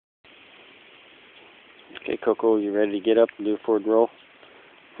Okay, Coco, you ready to get up and do a forward roll?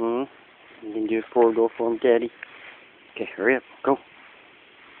 You can do a forward roll for him, Daddy. Okay, hurry up. Go.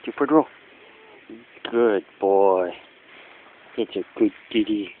 Do a forward roll. Good boy. It's a good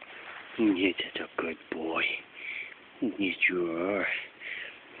kitty. Yes, it's a good boy. Yes, you are.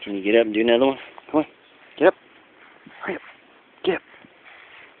 Can you get up and do another one? Come on. Get up. Hurry up. Get up.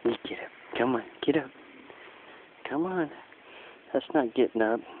 You get up. Come on. Get up. Come on. That's not getting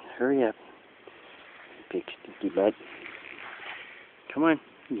up. Hurry up. Big stinky butt. Come on.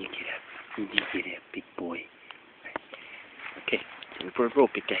 You get up. You get up, big boy. Okay. Do a forward roll,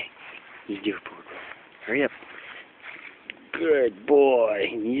 big guy. You do a forward roll. Hurry up. Good boy.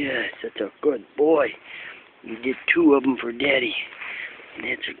 Yes, that's a good boy. You did 2 of them for Daddy.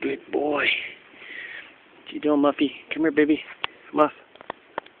 That's a good boy. What you doing, Muffy? Come here, baby. Muff.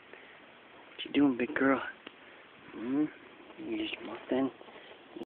 What you doing, big girl? Here's Muffin.